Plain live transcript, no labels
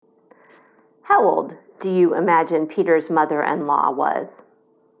How old do you imagine Peter's mother-in-law was?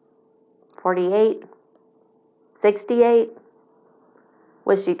 48? 68?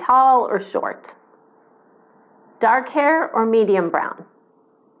 Was she tall or short? Dark hair or medium brown?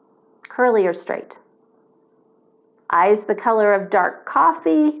 Curly or straight? Eyes the color of dark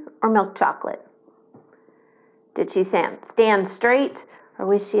coffee or milk chocolate? Did she stand straight or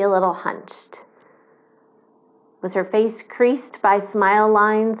was she a little hunched? Was her face creased by smile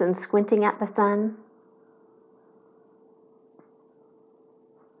lines and squinting at the sun?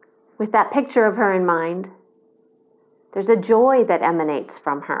 With that picture of her in mind, there's a joy that emanates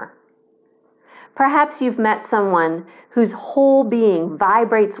from her. Perhaps you've met someone whose whole being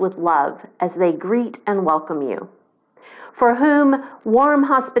vibrates with love as they greet and welcome you, for whom warm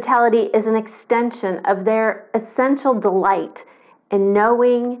hospitality is an extension of their essential delight in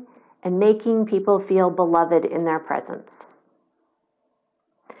knowing and making people feel beloved in their presence.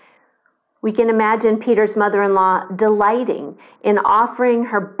 We can imagine Peter's mother-in-law delighting in offering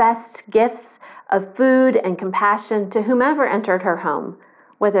her best gifts of food and compassion to whomever entered her home,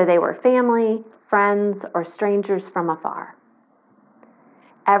 whether they were family, friends, or strangers from afar.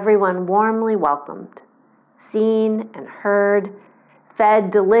 Everyone warmly welcomed, seen and heard,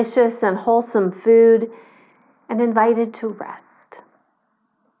 fed delicious and wholesome food, and invited to rest.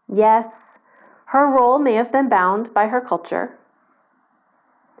 Yes, her role may have been bound by her culture.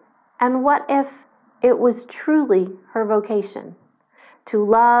 And what if it was truly her vocation to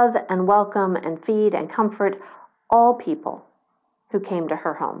love and welcome and feed and comfort all people who came to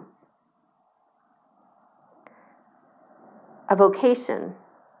her home? A vocation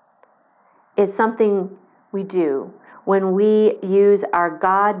is something we do when we use our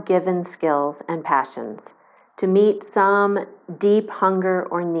God-given skills and passions to meet some deep hunger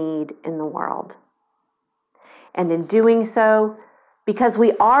or need in the world. And in doing so, because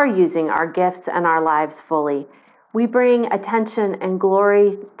we are using our gifts and our lives fully, we bring attention and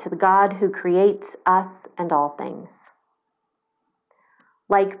glory to the God who creates us and all things.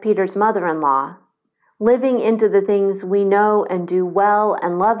 Like Peter's mother-in-law, living into the things we know and do well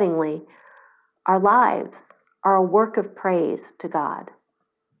and lovingly, our lives are a work of praise to God.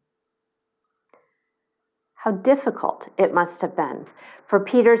 How difficult it must have been for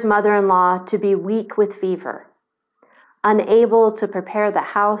Peter's mother-in-law to be weak with fever, unable to prepare the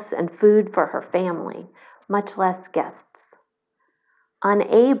house and food for her family, much less guests,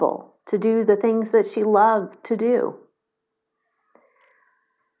 unable to do the things that she loved to do.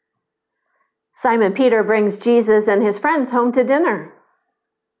 Simon Peter brings Jesus and his friends home to dinner.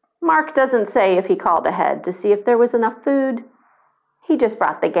 Mark doesn't say if he called ahead to see if there was enough food. He just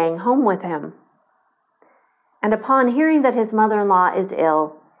brought the gang home with him. And upon hearing that his mother-in-law is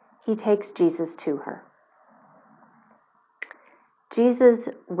ill, he takes Jesus to her. Jesus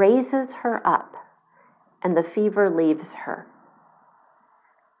raises her up, and the fever leaves her.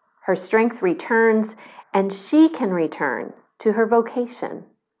 Her strength returns, and she can return to her vocation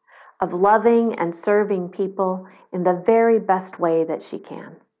of loving and serving people in the very best way that she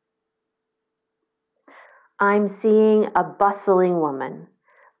can. I'm seeing a bustling woman,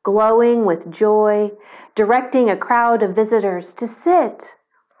 glowing with joy, directing a crowd of visitors to sit,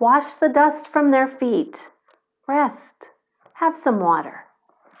 wash the dust from their feet, rest, have some water,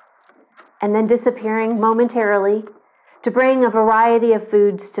 and then disappearing momentarily to bring a variety of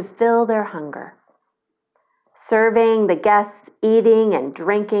foods to fill their hunger, serving the guests, eating and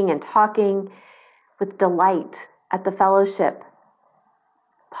drinking and talking with delight at the fellowship,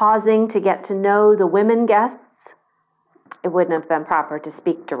 pausing to get to know the women guests. It wouldn't have been proper to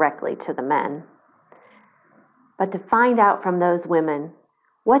speak directly to the men, but to find out from those women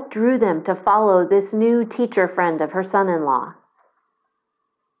what drew them to follow this new teacher friend of her son-in-law.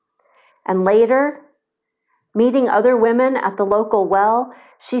 And later, meeting other women at the local well,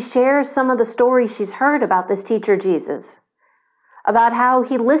 she shares some of the stories she's heard about this teacher Jesus, about how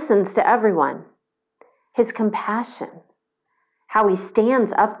he listens to everyone, his compassion, how he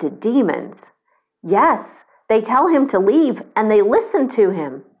stands up to demons. Yes, they tell him to leave, and they listen to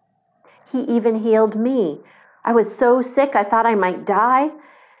him. He even healed me. I was so sick I thought I might die,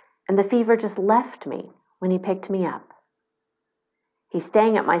 and the fever just left me when he picked me up. He's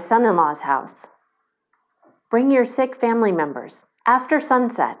staying at my son-in-law's house. Bring your sick family members after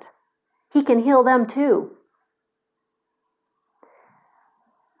sunset. He can heal them too.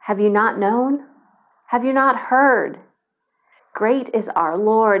 Have you not known? Have you not heard? Great is our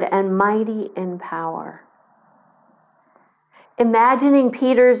Lord and mighty in power. Imagining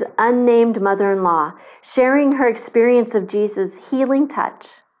Peter's unnamed mother-in-law sharing her experience of Jesus' healing touch,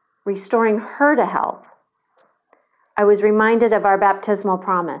 restoring her to health, I was reminded of our baptismal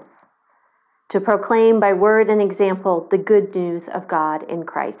promise to proclaim by word and example the good news of God in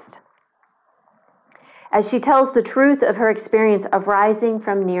Christ. As she tells the truth of her experience of rising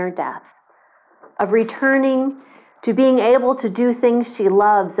from near death, of returning to being able to do things she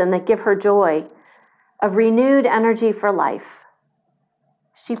loves and that give her joy, of renewed energy for life,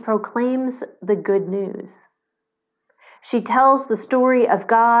 she proclaims the good news. She tells the story of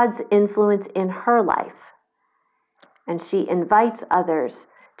God's influence in her life, and she invites others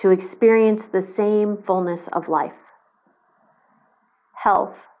to experience the same fullness of life.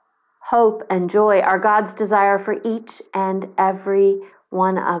 Health, hope, and joy are God's desire for each and every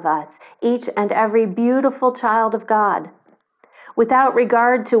one of us, each and every beautiful child of God, without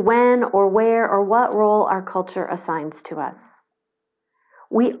regard to when or where or what role our culture assigns to us.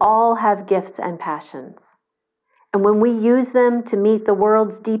 We all have gifts and passions, and when we use them to meet the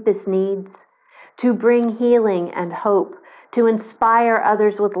world's deepest needs, to bring healing and hope, to inspire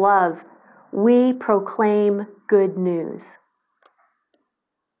others with love, we proclaim good news.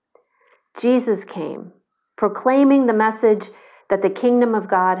 Jesus came, proclaiming the message that the kingdom of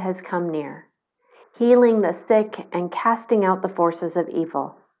God has come near, healing the sick and casting out the forces of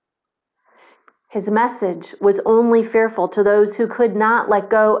evil. His message was only fearful to those who could not let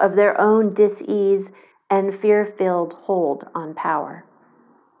go of their own dis-ease and fear-filled hold on power.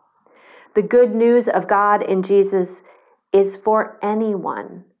 The good news of God in Jesus is for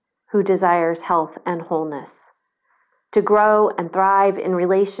anyone who desires health and wholeness, to grow and thrive in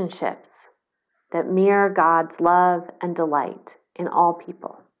relationships that mirror God's love and delight in all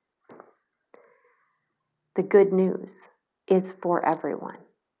people. The good news is for everyone.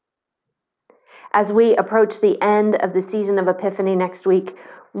 As we approach the end of the season of Epiphany next week,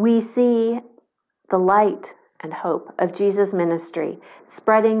 we see the light and hope of Jesus' ministry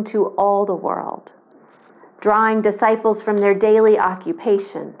spreading to all the world, drawing disciples from their daily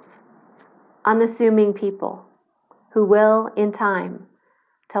occupations, unassuming people who will, in time,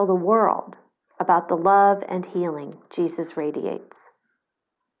 tell the world about the love and healing Jesus radiates.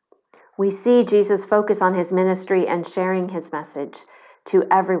 We see Jesus focus on his ministry and sharing his message to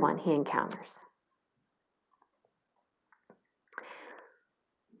everyone he encounters.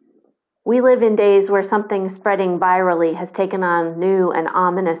 We live in days where something spreading virally has taken on new and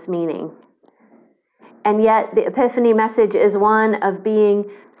ominous meaning. And yet the Epiphany message is one of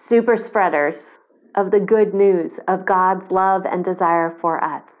being super spreaders of the good news of God's love and desire for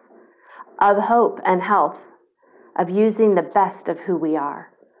us, of hope and health, of using the best of who we are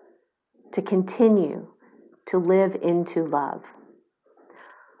to continue to live into love.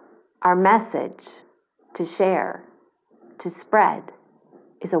 Our message to share, to spread,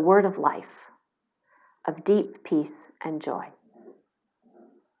 is a word of life, of deep peace and joy.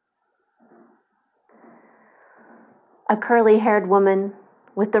 A curly-haired woman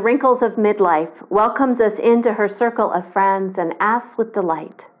with the wrinkles of midlife welcomes us into her circle of friends and asks with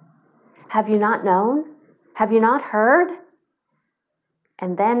delight, "Have you not known? Have you not heard?"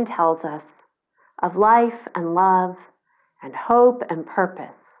 And then tells us of life and love and hope and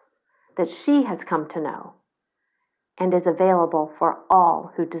purpose that she has come to know and is available for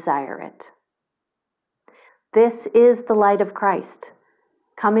all who desire it. This is the light of Christ,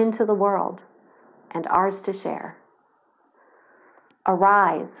 come into the world and ours to share.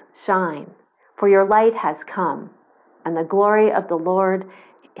 Arise, shine, for your light has come, and the glory of the Lord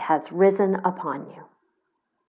has risen upon you.